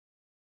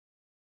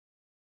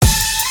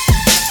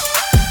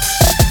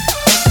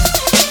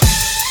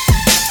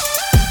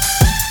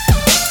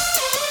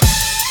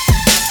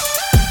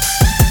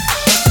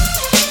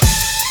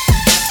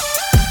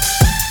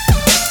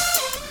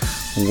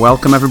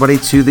Welcome, everybody,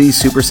 to the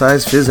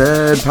Supersize Phys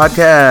Ed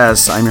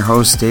podcast. I'm your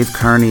host, Dave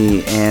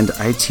Carney, and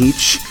I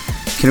teach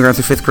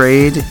kindergarten through 5th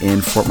grade in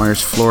Fort Myers,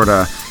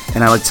 Florida.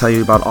 And I like to tell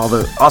you about all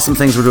the awesome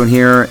things we're doing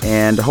here,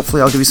 and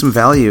hopefully I'll give you some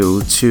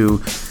value to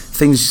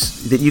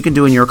things that you can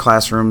do in your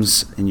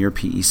classrooms, in your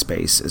PE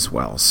space as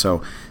well.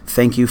 So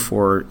thank you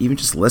for even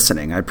just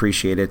listening. I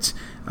appreciate it.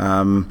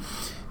 I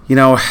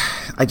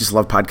just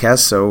love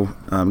podcasts. So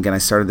again, I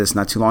started this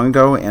not too long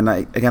ago, and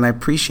I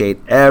appreciate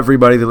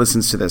everybody that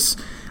listens to this.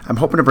 I'm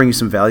hoping to bring you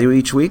some value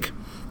each week.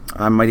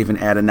 I might even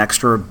add an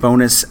extra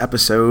bonus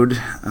episode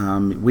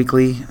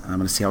weekly. I'm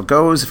going to see how it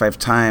goes. If I have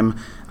time,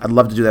 I'd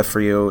love to do that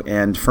for you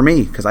and for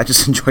me, because I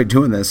just enjoy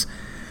doing this.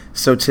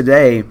 So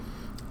today,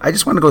 I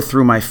just want to go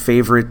through my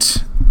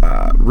favorite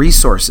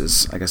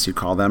resources, I guess you'd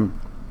call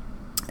them,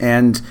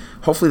 and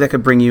hopefully that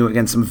could bring you,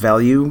 again, some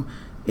value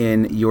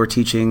in your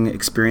teaching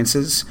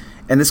experiences.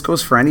 And this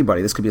goes for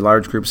anybody. This could be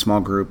large group,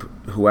 small group,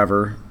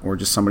 whoever, or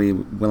just somebody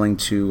willing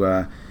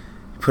to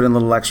put in a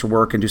little extra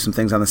work and do some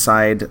things on the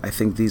side. I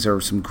think these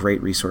are some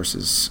great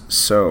resources.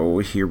 So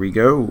here we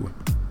go.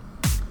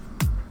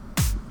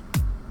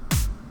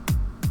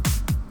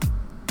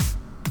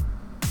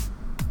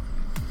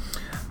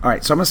 All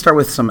right, so I'm going to start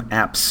with some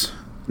apps.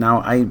 Now,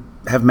 I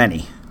have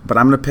many, but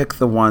I'm going to pick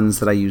the ones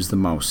that I use the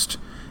most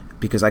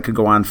because I could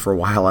go on for a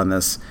while on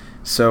this.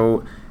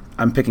 So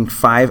I'm picking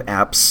 5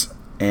 apps,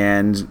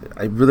 and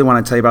I really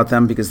want to tell you about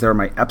them because they're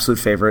my absolute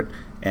favorite,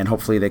 and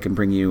hopefully they can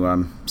bring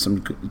you some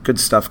good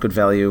stuff, good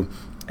value,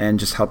 and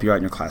just help you out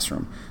in your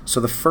classroom. So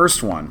the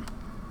first one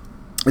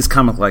is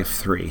Comic Life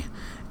 3,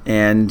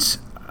 and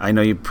I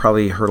know you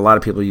probably heard a lot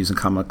of people using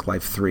Comic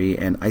Life 3,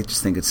 and I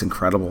just think it's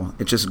incredible.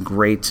 It's just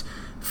great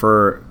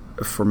for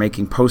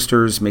making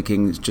posters,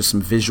 making just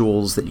some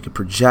visuals that you could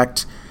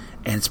project,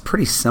 and it's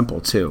pretty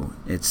simple too.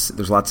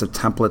 There's lots of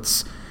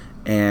templates,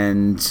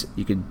 and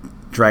you could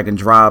drag and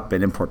drop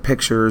and import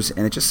pictures,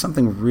 and it's just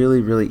something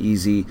really, really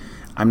easy.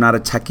 I'm not a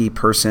techie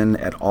person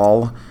at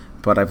all,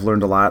 but I've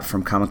learned a lot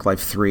from Comic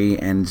Life 3,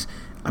 and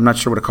I'm not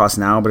sure what it costs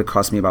now, but it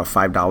cost me about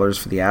 $5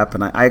 for the app,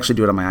 and I actually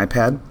do it on my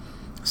iPad.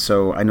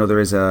 So I know there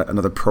is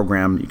another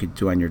program you could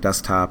do on your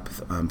desktop,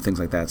 things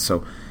like that.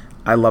 So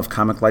I love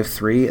Comic Life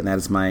 3, and that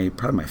is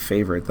probably my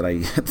favorite that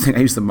I think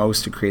I use the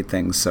most to create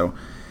things. So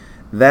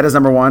that is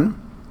number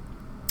 1.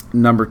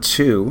 Number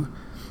 2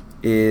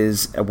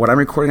 is what I'm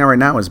recording on right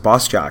now is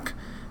Boss Jock.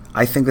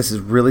 I think this is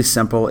really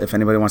simple if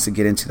anybody wants to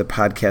get into the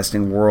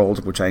podcasting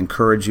world, which I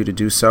encourage you to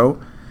do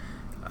so.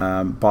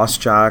 Boss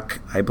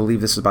Jock, I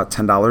believe this is about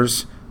 $10,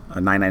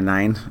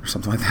 $9.99 or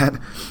something like that.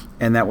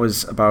 And that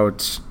was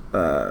about,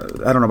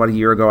 about a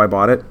year ago I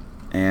bought it,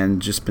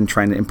 and just been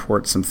trying to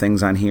import some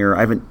things on here.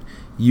 I haven't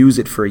used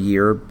it for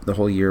the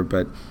whole year,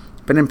 but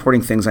been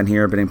importing things on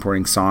here, been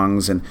importing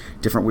songs and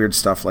different weird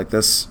stuff like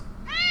this.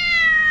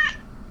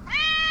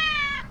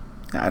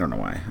 I don't know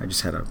why. I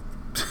just had a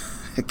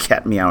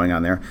cat meowing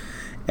on there,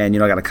 and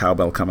I got a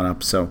cowbell coming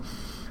up. So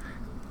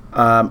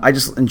I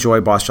just enjoy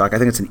Boss Jock. I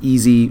think it's an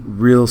easy,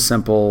 real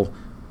simple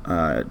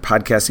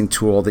podcasting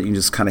tool that you can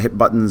just kind of hit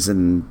buttons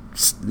and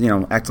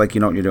act like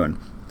you know what you're doing.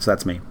 So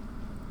that's me.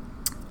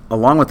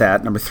 Along with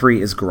that, number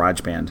 3 is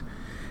GarageBand.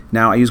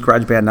 Now I use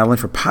GarageBand not only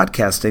for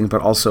podcasting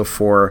but also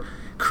for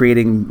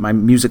creating my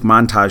music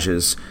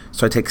montages.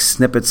 So I take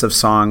snippets of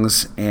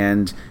songs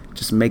and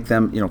just make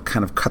them,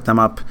 kind of cut them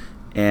up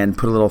and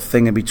put a little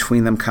thing in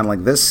between them, kind of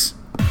like this.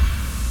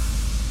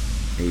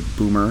 A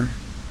boomer.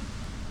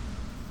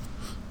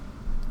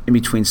 In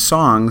between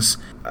songs,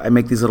 I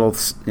make these little,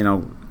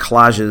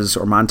 collages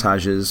or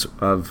montages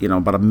of,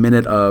 about a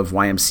minute of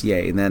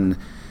YMCA, and then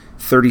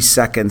 30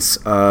 seconds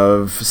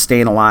of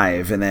Staying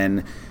Alive, and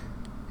then,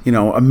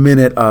 a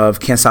minute of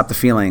Can't Stop the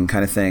Feeling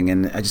kind of thing.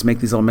 And I just make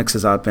these little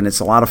mixes up, and it's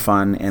a lot of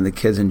fun, and the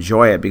kids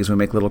enjoy it because we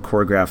make little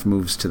choreographed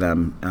moves to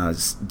them,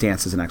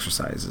 dances and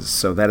exercises.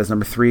 So that is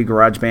number 3,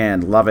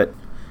 GarageBand. Love it.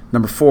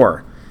 Number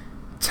 4,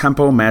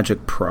 Tempo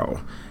Magic Pro.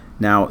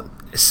 Now,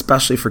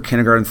 especially for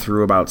kindergarten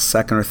through about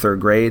 2nd or 3rd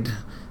grade,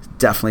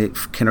 definitely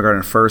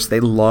kindergarten and 1st,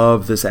 they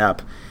love this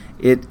app.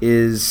 It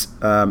is,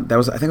 I think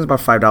it was about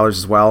 $5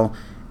 as well,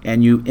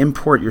 and you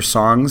import your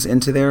songs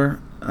into there.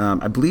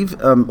 I believe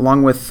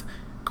along with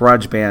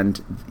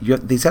GarageBand,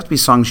 these have to be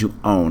songs you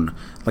own.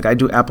 Like I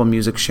do Apple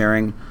Music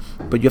sharing,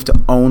 but you have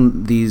to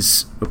own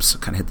these. Oops,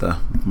 kind of hit the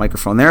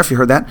microphone there if you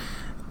heard that.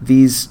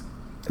 These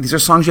are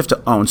songs you have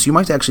to own. So you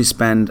might actually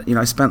spend,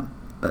 I spent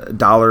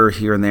 $1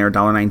 here and there,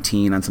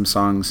 $1.19 on some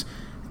songs,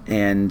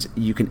 and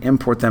you can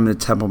import them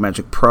into Tempo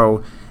Magic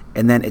Pro,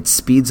 and then it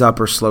speeds up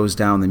or slows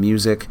down the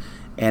music.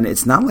 And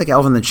it's not like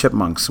Alvin and the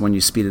Chipmunks when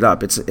you speed it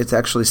up. It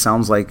actually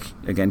sounds like,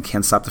 again,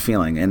 Can't Stop the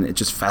Feeling, and it's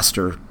just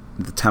faster,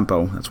 the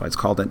tempo, that's why it's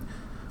called it.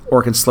 Or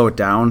it can slow it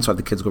down, so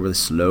the kids go really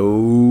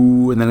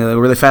slow, and then they go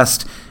really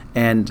fast,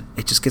 and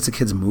it just gets the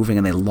kids moving,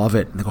 and they love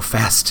it, and they go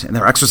fast, and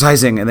they're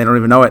exercising, and they don't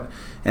even know it,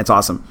 and it's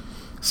awesome.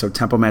 So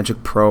Tempo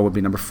Magic Pro would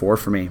be number 4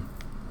 for me.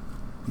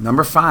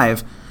 Number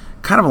 5,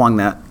 kind of along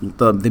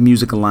the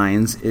music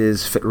lines,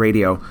 is Fit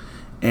Radio.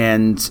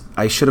 And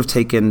I should have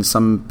taken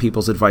some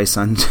people's advice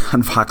on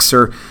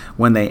Voxer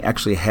when they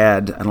actually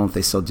had, I don't know if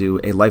they still do,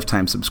 a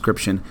lifetime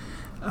subscription.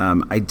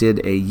 I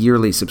did a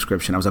yearly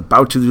subscription. I was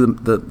about to do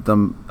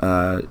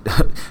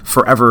the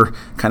forever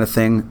kind of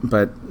thing,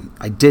 but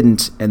I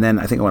didn't, and then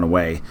I think it went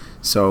away.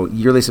 So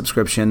yearly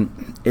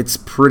subscription, it's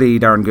pretty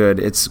darn good.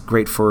 It's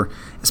great for,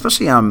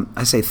 especially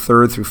I say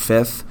 3rd through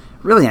 5th,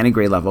 really any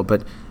grade level,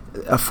 but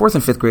 4th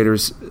and 5th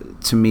graders,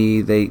 to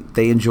me,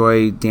 they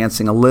enjoy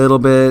dancing a little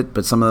bit,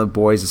 but some of the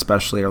boys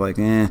especially are like,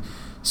 eh.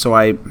 So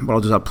what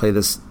I'll do is I'll play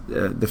this,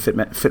 the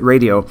Fit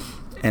Radio,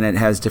 and it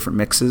has different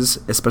mixes,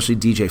 especially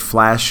DJ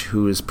Flash,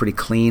 who is pretty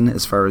clean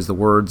as far as the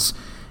words,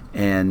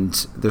 and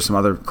there's some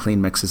other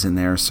clean mixes in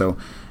there. So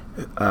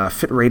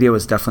Fit Radio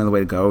is definitely the way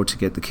to go to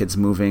get the kids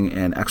moving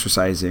and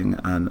exercising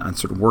on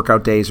certain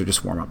workout days or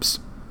just warm-ups.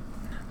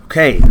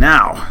 Okay,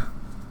 now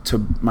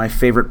to my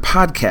favorite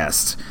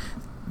podcast.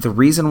 The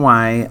reason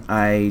why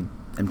I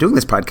am doing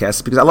this podcast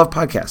is because I love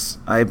podcasts.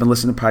 I've been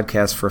listening to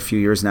podcasts for a few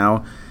years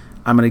now.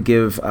 I'm going to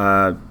give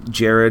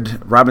Jared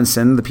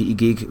Robinson, the PE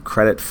Geek,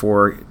 credit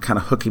for kind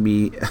of hooking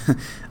me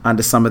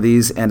onto some of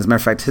these. And as a matter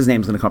of fact, his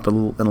name's going to come up in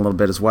a little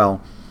bit as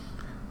well.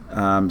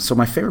 So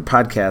my favorite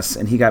podcasts,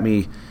 and he got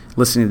me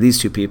listening to these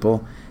two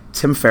people.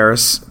 Tim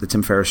Ferriss, The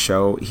Tim Ferriss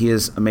Show. He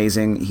is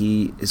amazing.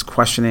 He is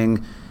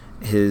questioning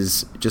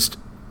his just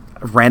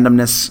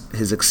randomness,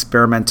 his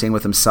experimenting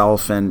with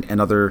himself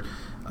and other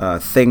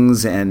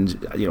things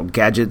and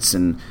gadgets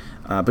and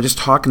but just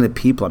talking to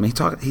people. I mean,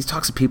 he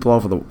talks to people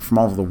from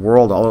all over the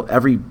world,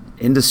 every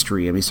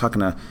industry. I mean, he's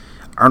talking to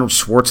Arnold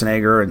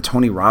Schwarzenegger and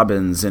Tony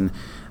Robbins and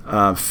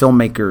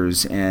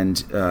filmmakers,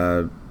 and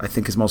I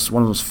think one of the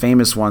most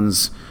famous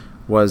ones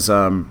was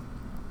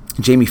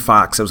Jamie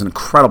Foxx. It was an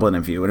incredible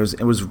interview, and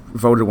it was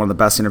voted one of the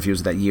best interviews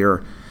of that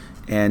year.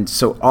 And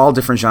so all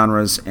different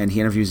genres, and he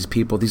interviews these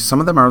people. Some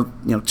of them are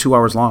 2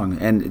 hours long,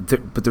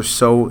 but they're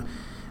so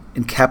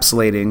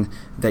encapsulating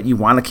that you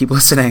want to keep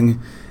listening.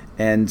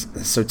 And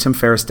so Tim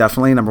Ferriss,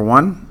 definitely number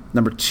one.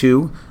 Number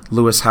two,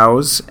 Lewis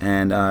Howes,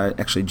 and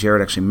actually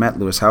Jared actually met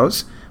Lewis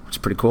Howes, which is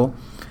pretty cool.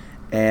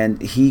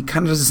 And he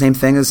kind of does the same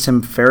thing as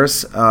Tim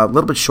Ferriss, a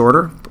little bit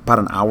shorter, about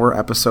an hour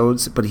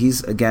episodes. But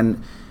he's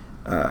again,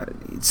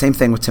 same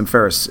thing with Tim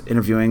Ferriss,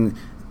 interviewing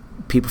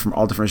people from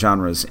all different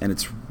genres, and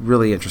it's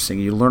really interesting.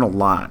 You learn a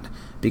lot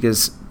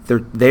because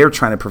they're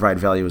trying to provide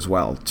value as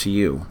well to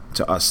you,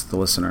 to us, the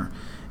listener.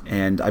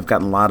 And I've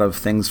gotten a lot of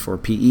things for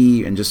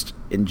PE and just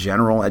in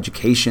general,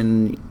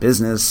 education,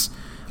 business,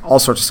 all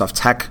sorts of stuff,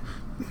 tech.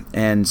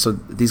 And so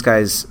these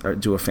guys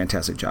do a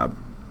fantastic job.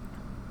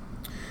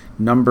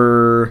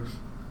 Number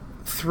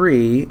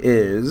 3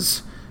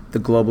 is the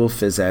Global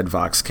Phys Ed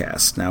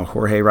Voxcast. Now,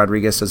 Jorge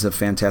Rodriguez does a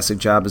fantastic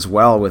job as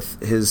well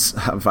with his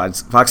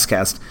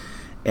Voxcast.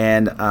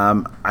 And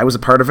I was a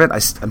part of it.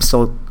 I'm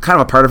still kind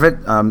of a part of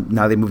it.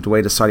 Now they moved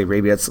away to Saudi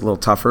Arabia. It's a little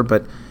tougher,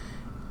 but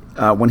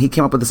when he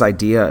came up with this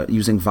idea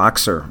using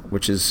Voxer,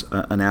 which is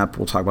an app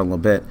we'll talk about in a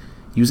little bit,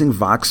 using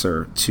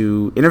Voxer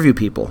to interview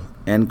people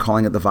and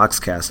calling it the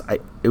Voxcast,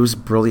 it was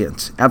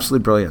brilliant,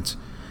 absolutely brilliant.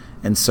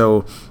 And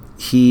so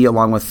he,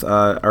 along with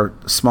our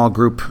small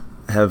group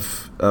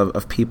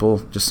of people,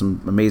 just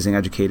some amazing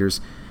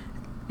educators,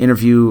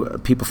 interview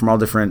people from all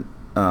different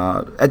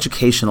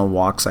educational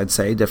walks, I'd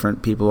say,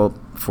 different people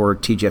for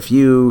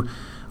TGFU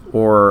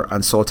or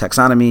on Soul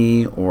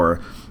Taxonomy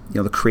or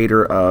the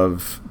creator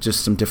of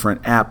just some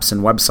different apps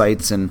and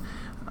websites and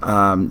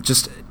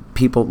just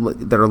people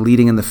that are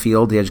leading in the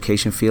field, the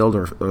education field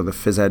or the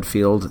phys ed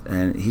field.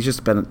 And he's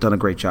just done a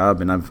great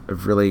job, and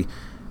I've really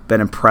been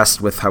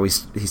impressed with how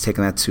he's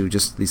taken that to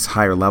just these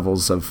higher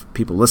levels of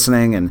people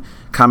listening and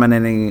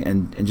commenting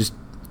and just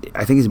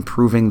I think he's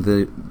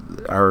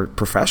improving our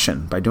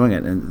profession by doing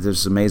it, and this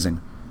is amazing.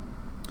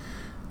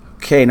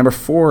 Okay, number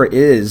 4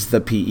 is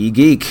the PE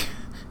Geek,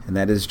 and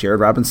that is Jared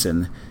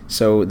Robinson.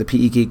 So the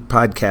PE Geek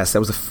podcast, that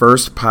was the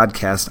first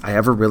podcast I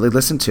ever really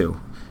listened to,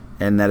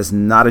 and that is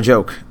not a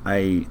joke.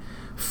 I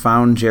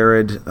found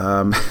Jared,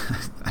 I'm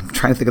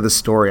trying to think of the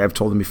story, I've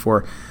told him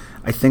before.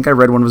 I think I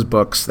read one of his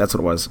books, that's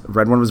what it was. I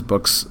read one of his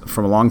books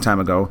from a long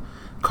time ago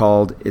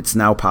called It's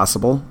Now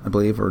Possible, I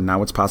believe, or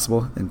Now It's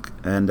Possible,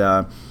 and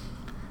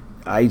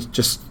I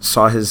just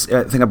saw I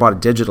think I bought it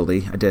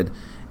digitally, I did.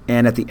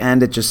 And at the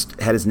end, it just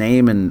had his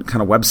name and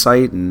kind of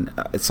website, and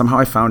somehow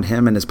I found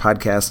him and his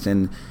podcast.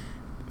 And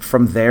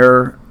from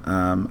there,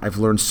 I've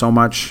learned so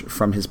much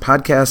from his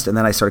podcast. And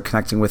then I started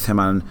connecting with him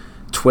on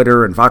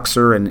Twitter and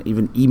Voxer and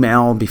even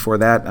email before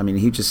that. I mean,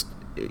 he just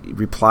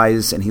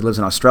replies, and he lives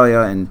in Australia,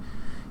 and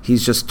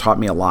he's just taught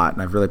me a lot,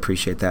 and I really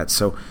appreciate that.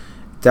 So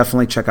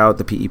definitely check out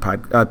the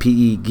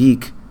PE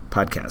Geek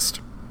podcast.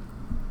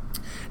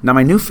 Now,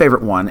 my new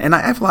favorite one, and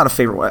I have a lot of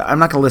favorite ones. I'm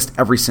not going to list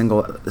every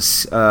single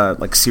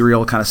like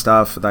serial kind of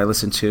stuff that I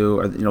listen to,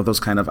 or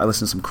those kind of. I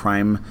listen to some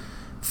crime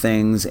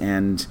things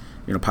and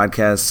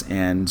podcasts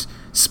and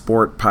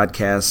sport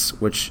podcasts,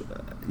 which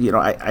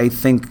I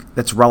think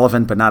that's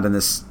relevant, but not in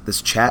this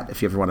chat.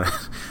 If you ever want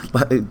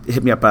to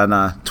hit me up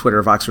on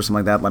Twitter, Vox, or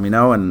something like that, let me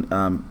know, and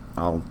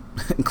I'll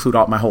include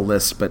my whole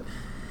list. But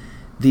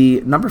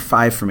the number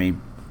 5 for me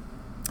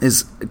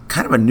is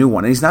kind of a new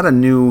one. And he's not a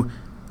new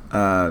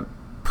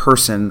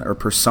person or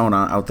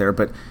persona out there,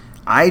 but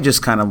I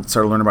just kind of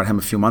started learning about him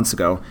a few months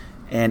ago.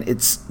 And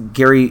it's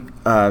Gary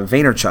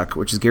Vaynerchuk,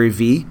 which is Gary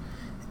V.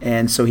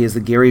 And so he has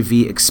the Gary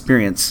V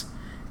Experience.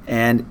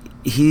 And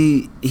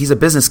he's a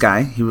business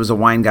guy. He was a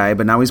wine guy,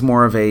 but now he's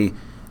more of a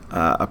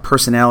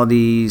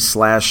personality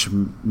slash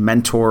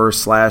mentor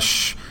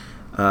slash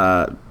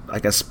I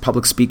guess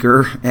public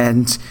speaker,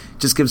 and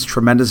just gives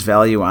tremendous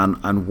value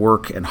on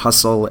work and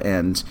hustle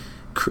and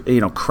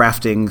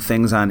crafting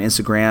things on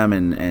Instagram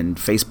and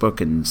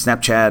Facebook and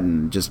Snapchat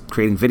and just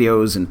creating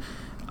videos. And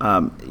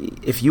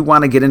if you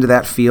want to get into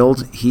that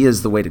field, he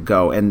is the way to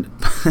go. And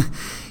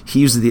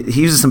he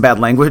uses some bad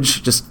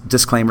language, just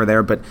disclaimer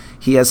there, but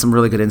he has some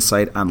really good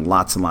insight on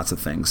lots and lots of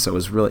things. So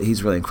he's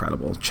really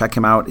incredible. Check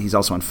him out. He's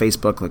also on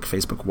Facebook, like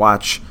Facebook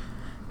Watch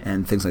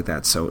and things like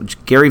that. So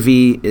Gary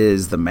V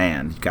is the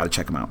man. You got to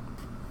check him out.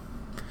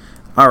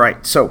 All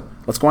right, so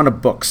let's go on to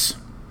books.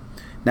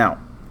 Now,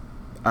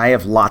 I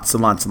have lots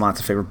and lots and lots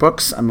of favorite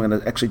books. I'm going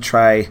to actually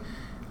try,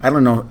 I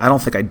don't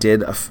think I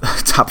did a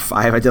top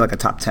 5. I did like a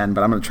top 10,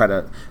 but I'm going to try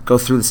to go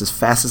through this as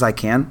fast as I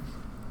can.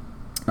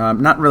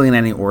 Not really in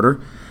any order,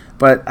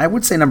 but I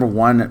would say number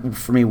 1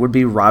 for me would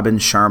be Robin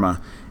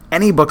Sharma.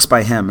 Any books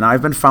by him. Now,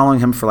 I've been following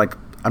him for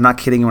I'm not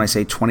kidding when I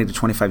say 20 to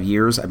 25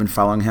 years. I've been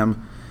following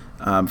him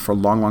for a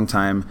long, long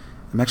time.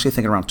 I'm actually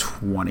thinking around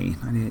 20.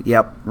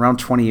 Yep, around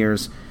 20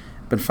 years.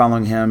 Been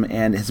following him,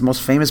 and his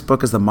most famous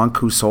book is The Monk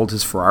Who Sold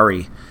His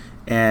Ferrari.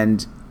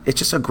 And it's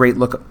just a great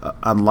look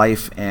on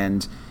life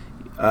and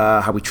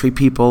how we treat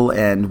people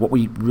and what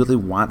we really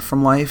want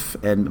from life.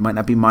 And it might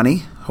not be money,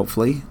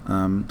 hopefully,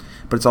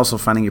 but it's also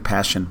finding your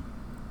passion.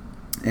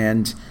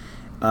 And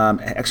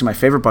actually, my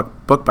favorite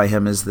book by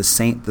him is The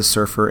Saint, the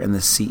Surfer, and the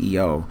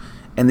CEO.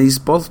 And these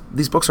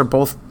books are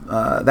both.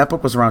 That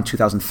book was around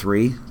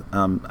 2003.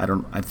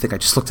 I think I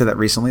just looked at that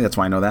recently. That's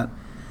why I know that.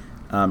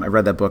 I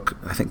read that book,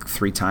 I think,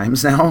 3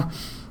 times now.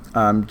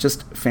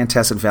 Just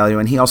fantastic value.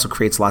 And he also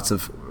creates lots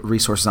of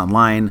resources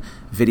online,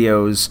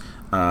 videos,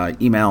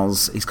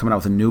 emails. He's coming out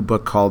with a new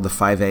book called The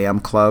 5 a.m.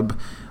 Club,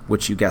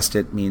 which, you guessed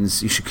it,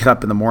 means you should get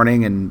up in the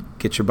morning and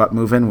get your butt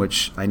moving,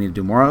 which I need to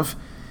do more of.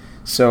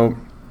 So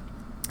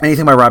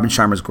anything by Robin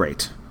Sharma is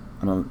great.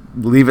 I'm going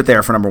to leave it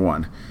there for number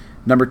 1.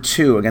 Number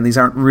 2, again, these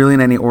aren't really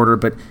in any order,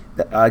 but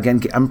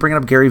again, I'm bringing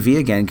up Gary V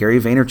again, Gary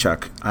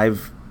Vaynerchuk.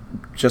 I've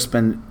just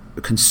been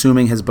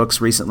consuming his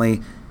books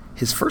recently.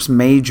 His first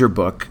major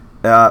book,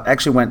 I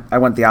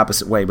went the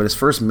opposite way, but his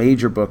first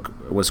major book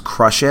was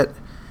Crush It.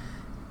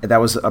 That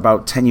was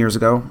about 10 years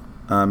ago.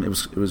 It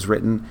was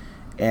written.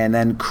 And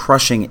then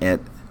Crushing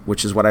It,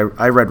 which is what I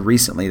read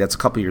recently. That's a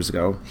couple years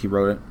ago. He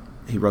wrote it.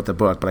 He wrote the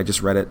book, but I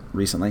just read it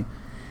recently.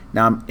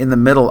 Now I'm in the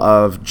middle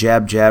of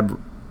Jab,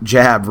 Jab,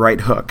 Jab,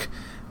 Right Hook,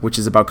 which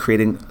is about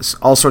creating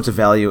all sorts of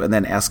value and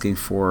then asking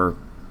for,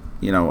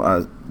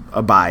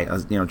 a buy,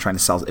 trying to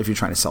sell, if you're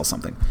trying to sell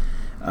something.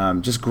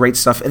 Just great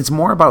stuff. And it's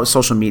more about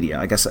social media.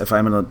 I guess if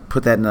I'm going to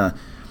put that in a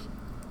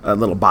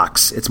little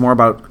box, it's more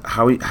about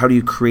how do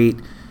you create,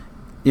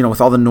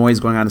 with all the noise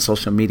going on in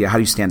social media, how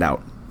do you stand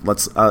out?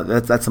 That's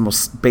the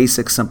most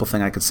basic, simple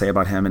thing I could say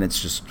about him, and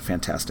it's just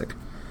fantastic.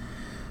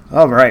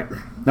 All right,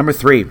 number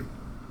 3.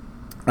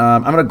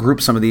 I'm going to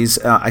group some of these.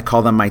 I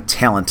call them my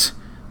talent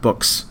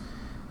books.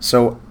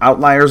 So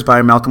Outliers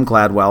by Malcolm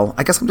Gladwell.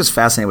 I guess I'm just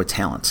fascinated with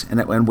talent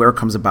and where it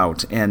comes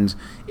about. And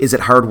is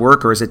it hard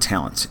work or is it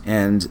talent?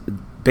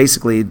 And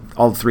basically,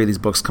 all 3 of these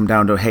books come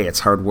down to, hey,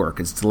 it's hard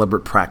work. It's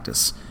deliberate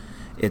practice.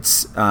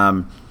 It's,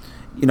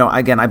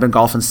 again, I've been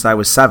golfing since I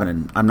was 7,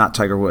 and I'm not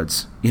Tiger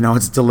Woods.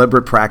 It's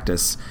deliberate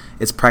practice.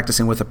 It's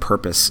practicing with a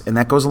purpose. And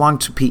that goes along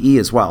to PE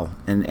as well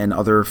and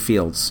other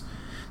fields.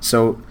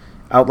 So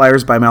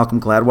Outliers by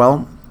Malcolm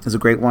Gladwell is a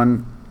great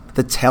one.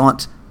 The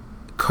Talent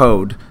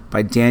Code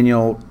by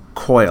Daniel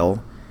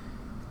Coyle,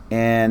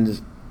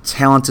 and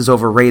Talent is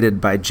Overrated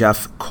by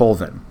Jeff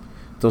Colvin.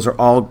 Those are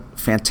all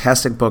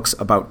fantastic books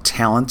about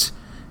talent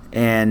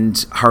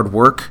and hard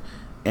work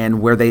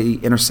and where they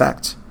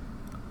intersect.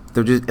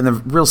 They're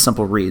real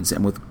simple reads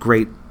and with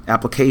great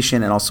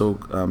application and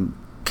also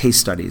case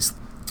studies.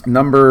 I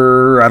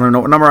don't know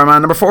what number I'm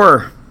on. Number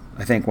 4,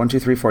 I think. 1, 2,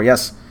 3, 4.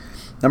 Yes.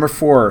 Number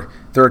 4,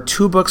 there are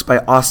 2 books by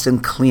Austin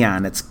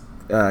Kleon. It's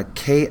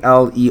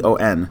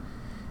Kleon.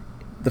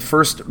 The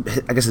first,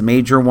 I guess the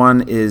major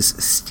one is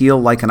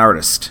Steal Like an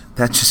Artist.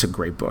 That's just a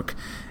great book.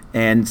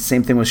 And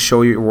same thing with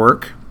Show Your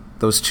Work.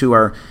 Those 2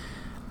 are,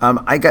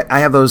 I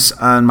have those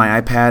on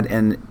my iPad,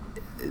 and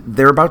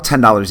they're about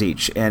 $10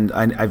 each. And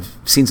I've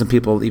seen some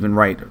people even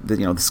write that,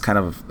 this kind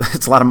of,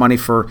 it's a lot of money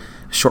for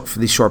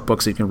these short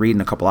books that you can read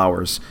in a couple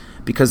hours,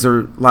 because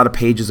a lot of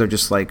pages are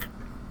just like,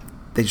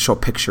 they show a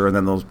picture and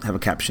then they'll have a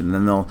caption, and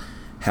then they'll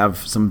have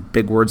some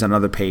big words on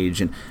another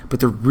page,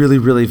 but they're really,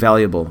 really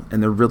valuable,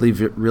 and they're really,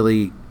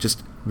 really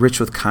just rich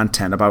with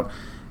content about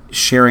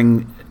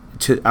sharing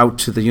out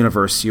to the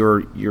universe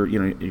your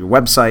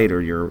website or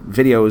your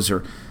videos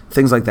or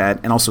things like that,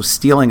 and also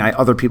stealing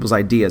other people's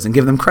ideas and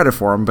give them credit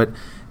for them, but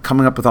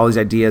coming up with all these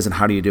ideas and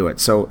how do you do it.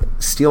 So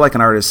Steal Like an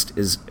Artist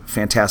is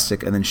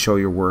fantastic, and then Show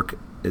Your Work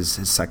is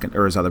his second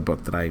or his other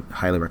book that I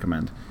highly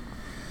recommend.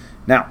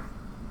 Now,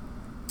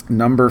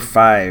 number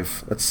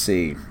 5. Let's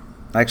see.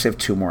 I actually have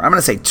 2 more. I'm going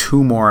to say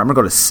 2 more. I'm going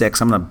to go to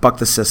 6. I'm going to buck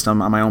the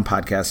system on my own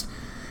podcast.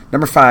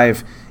 Number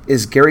 5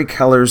 is Gary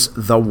Keller's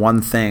The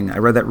One Thing. I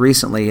read that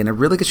recently, and it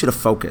really gets you to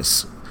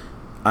focus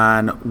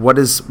on what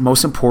is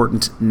most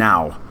important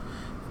now.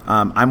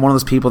 I'm one of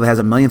those people that has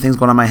a million things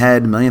going on in my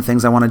head, a million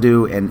things I want to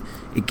do, and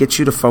it gets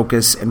you to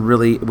focus and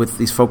really with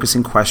these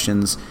focusing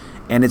questions.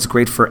 And it's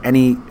great for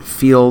any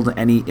field,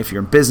 if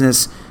you're in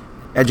business,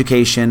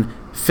 education,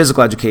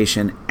 physical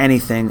education,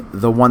 anything.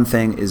 The One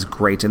Thing is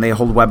great. And they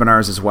hold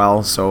webinars as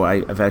well. So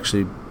I've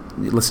actually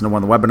listened to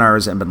one of the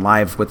webinars and been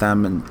live with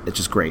them, and it's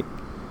just great.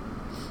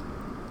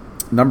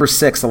 Number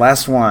 6, the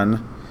last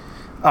one.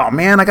 Oh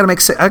man, I gotta make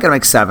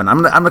 7.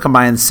 I'm gonna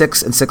combine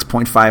 6 and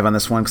 6.5 on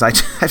this one because I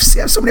have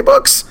so many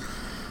books.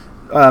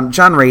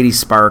 John Rady's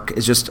Spark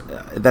is just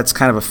that's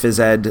kind of a phys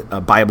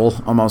ed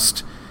Bible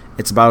almost.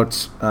 It's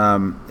about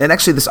and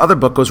actually this other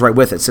book goes right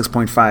with it.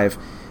 6.5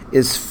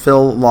 is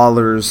Phil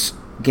Lawler's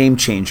Game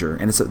Changer,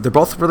 and they're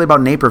both really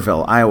about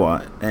Naperville,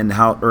 Iowa, and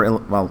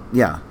Naperville,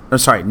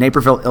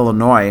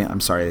 Illinois. I'm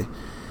sorry,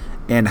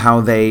 and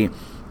how they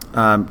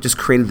just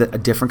created a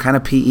different kind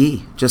of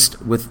PE,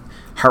 just with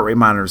heart rate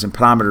monitors and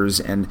pedometers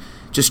and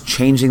just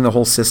changing the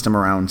whole system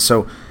around.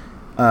 So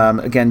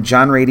again,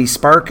 John Rady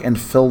Spark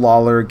and Phil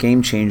Lawler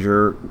Game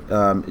Changer,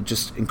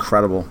 just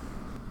incredible.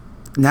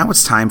 Now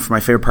it's time for my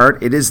favorite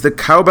part. It is the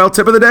cowbell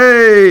tip of the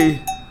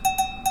day.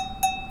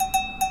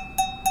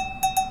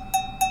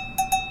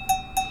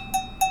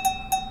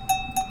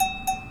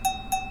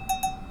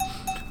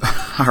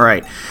 All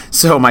right,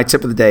 so my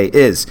tip of the day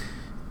is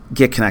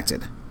get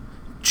connected.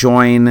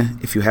 Join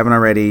if you haven't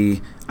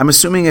already. I'm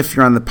assuming if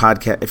you're on the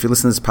podcast, if you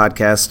listen to this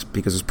podcast,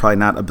 because there's probably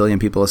not a billion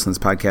people listening to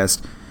this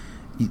podcast,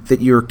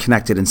 that you're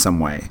connected in some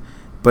way.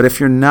 But if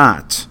you're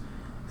not,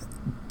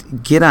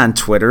 get on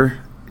Twitter,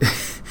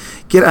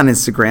 get on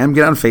Instagram,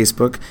 get on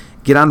Facebook,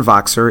 get on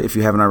Voxer if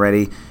you haven't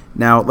already.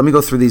 Now, let me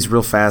go through these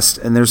real fast,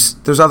 and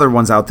there's other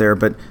ones out there,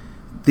 but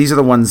these are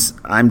the ones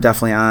I'm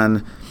definitely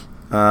on.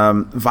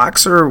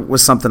 Voxer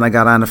was something I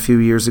got on a few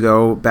years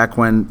ago, back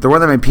when there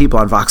weren't that many people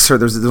on Voxer.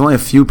 There's only a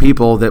few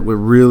people that were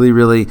really,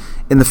 really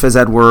in the phys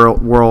ed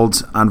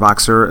world on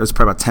Voxer. It was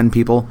probably about 10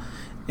 people,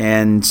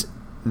 and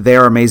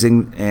they're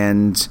amazing.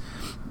 And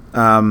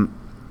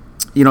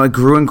it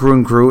grew and grew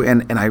and grew,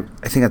 and I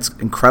think that's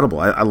incredible.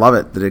 I love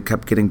it that it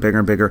kept getting bigger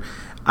and bigger.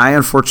 I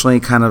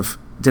unfortunately kind of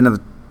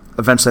didn't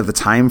eventually have the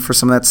time for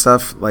some of that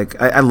stuff.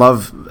 Like I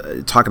love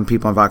talking to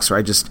people on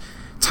Voxer.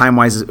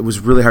 Time-wise, it was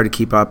really hard to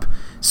keep up.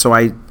 So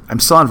I'm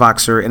still on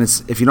Voxer, and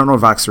if you don't know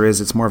what Voxer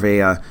is, it's more of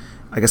a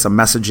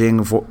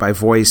messaging by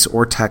voice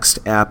or text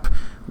app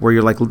where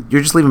you're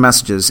just leaving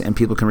messages and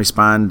people can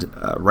respond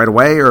right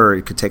away, or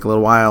it could take a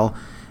little while.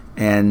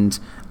 And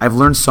I've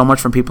learned so much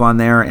from people on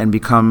there and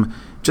become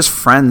just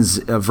friends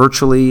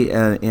virtually,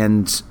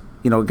 and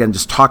again,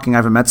 just talking. I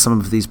haven't met some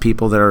of these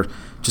people that are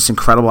just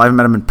incredible. I haven't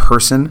met them in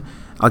person.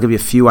 I'll give you a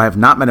few I have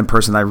not met in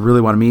person that I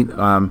really want to meet.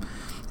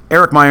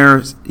 Eric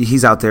Meyer,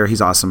 he's out there.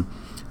 He's awesome.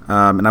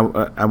 And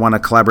I want to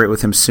collaborate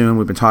with him soon.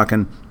 We've been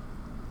talking.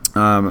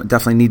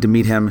 Definitely need to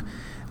meet him.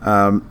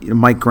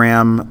 Mike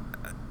Graham.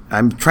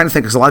 I'm trying to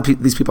think because a lot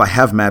of these people I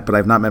have met, but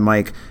I've not met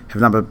Mike.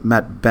 Have not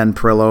met Ben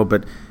Perillo.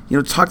 But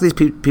talk to these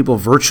people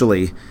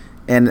virtually,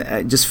 and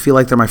I just feel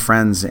like they're my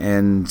friends.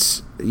 And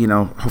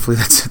hopefully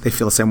they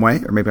feel the same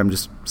way. Or maybe I'm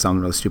just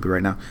sounding really stupid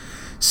right now.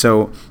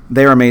 So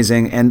they're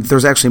amazing, and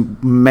there's actually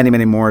many,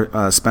 many more.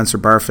 Spencer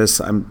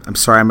Barfus. I'm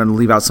sorry, I'm going to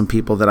leave out some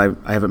people that I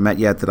haven't met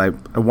yet that I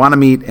want to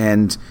meet,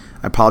 and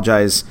I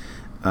apologize.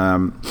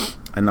 I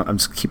know I'm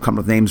just keep coming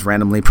up with names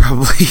randomly,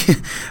 probably,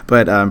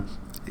 but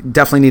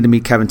definitely need to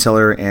meet Kevin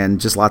Tiller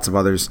and just lots of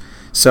others.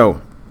 So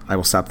I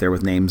will stop there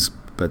with names,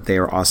 but they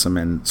are awesome,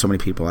 and so many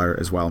people are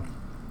as well.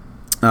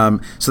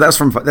 So that's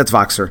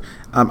Voxer.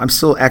 I'm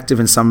still active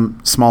in some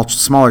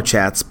smaller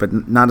chats,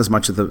 but not as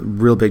much of the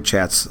real big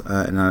chats.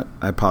 And I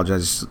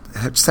apologize.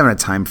 Just haven't had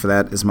time for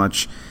that as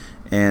much,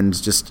 and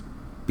just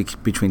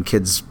between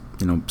kids,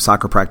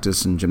 soccer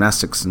practice and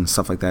gymnastics and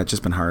stuff like that, it's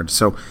just been hard.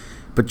 So,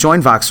 but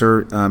join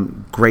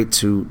Voxer. Great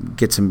to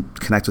get to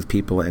connect with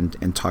people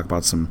and talk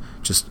about some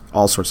just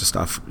all sorts of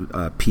stuff,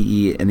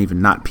 PE and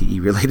even not PE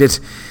related.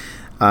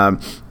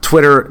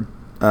 Twitter.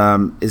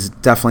 Is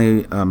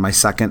definitely my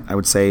second, I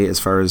would say, as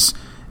far as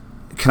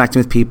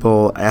connecting with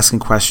people, asking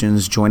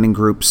questions, joining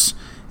groups,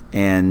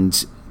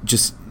 and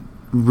just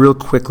real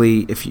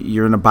quickly, if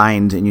you're in a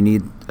bind and you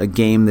need a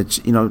game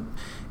that,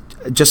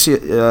 just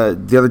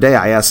the other day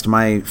I asked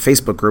my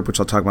Facebook group,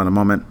 which I'll talk about in a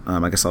moment.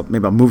 I guess I'll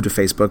move to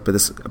Facebook, but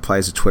this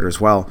applies to Twitter as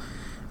well.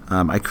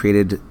 I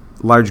created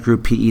large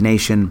group PE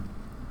Nation,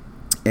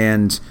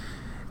 and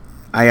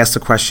I asked a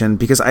question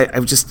because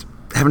I've just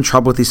having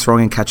trouble with these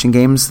throwing and catching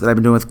games that I've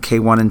been doing with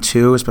K1 and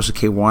 2, especially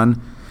K1.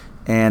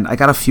 And I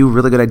got a few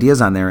really good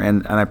ideas on there,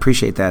 and I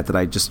appreciate that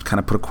I just kind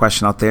of put a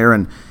question out there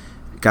and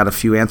got a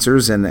few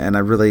answers, and I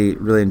really,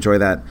 really enjoy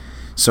that.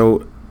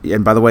 So,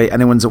 and by the way,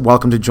 anyone's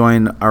welcome to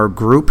join our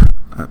group,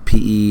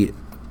 PE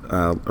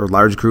or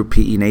large group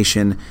PE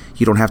Nation.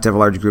 You don't have to have a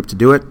large group to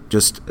do it.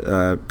 Just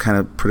kind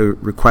of put a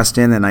request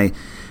in, and I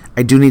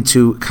do need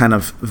to kind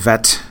of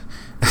vet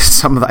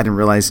some of the, I didn't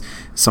realize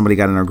somebody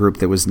got in our group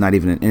that was not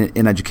even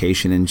in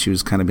education, and she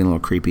was kind of being a little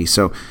creepy.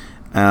 So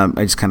I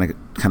just kind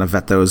of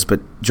vet those.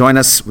 But join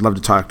us. We'd love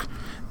to talk.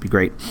 It'd be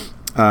great.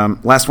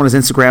 Last one is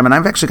Instagram, and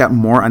I've actually got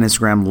more on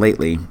Instagram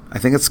lately. I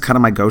think it's kind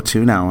of my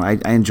go-to now. I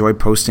enjoy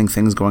posting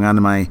things going on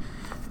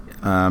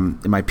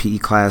in my PE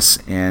class,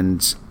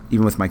 and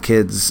even with my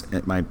kids,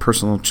 my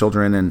personal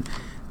children, and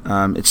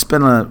it's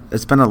been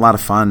a lot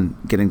of fun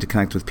getting to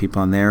connect with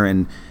people on there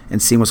and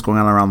seeing what's going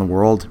on around the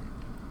world.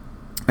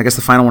 I guess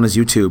the final one is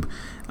YouTube.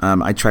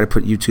 I try to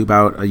put a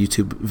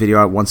YouTube video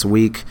out once a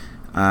week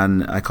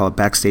on, I call it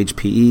Backstage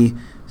PE,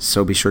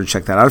 so be sure to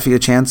check that out if you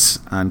get a chance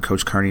on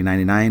Coach Carney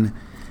 99.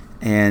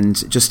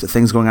 And just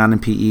things going on in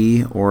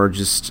PE, or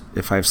just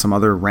if I have some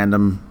other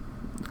random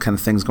kind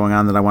of things going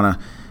on that I want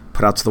to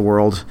put out to the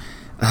world.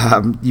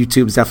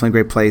 YouTube is definitely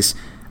a great place.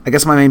 I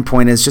guess my main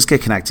point is just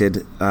get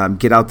connected.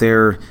 Get out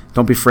there.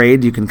 Don't be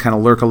afraid. You can kind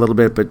of lurk a little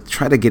bit, but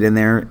try to get in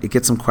there.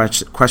 Get some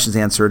questions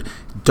answered.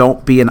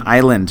 Don't be an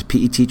island.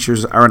 PE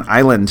teachers are an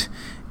island,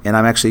 and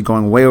I'm actually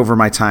going way over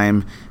my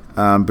time.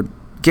 But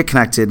get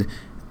connected.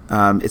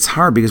 It's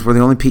hard because we're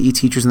the only PE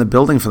teachers in the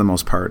building for the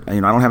most part. I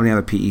don't have any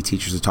other PE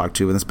teachers to talk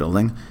to in this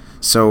building.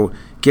 So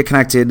get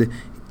connected,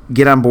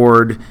 get on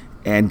board,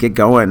 and get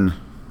going.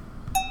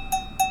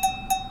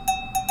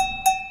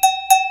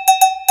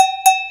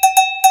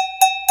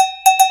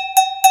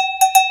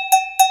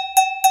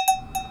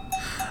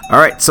 All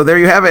right, so there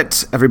you have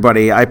it,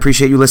 everybody. I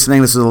appreciate you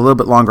listening. This is a little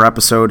bit longer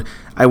episode.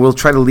 I will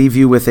try to leave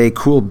you with a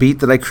cool beat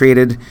that I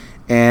created,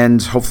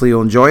 and hopefully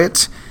you'll enjoy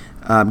it.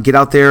 Get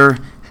out there.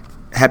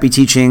 Happy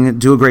teaching,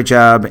 do a great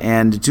job,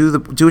 and do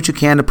what you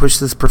can to push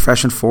this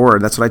profession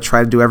forward. That's what I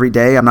try to do every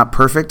day. I'm not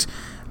perfect,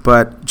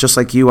 but just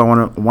like you, I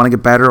want to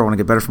get better. I want to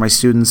get better for my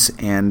students,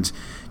 and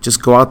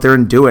just go out there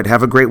and do it.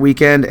 Have a great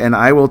weekend, and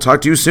I will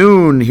talk to you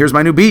soon. Here's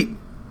my new beat.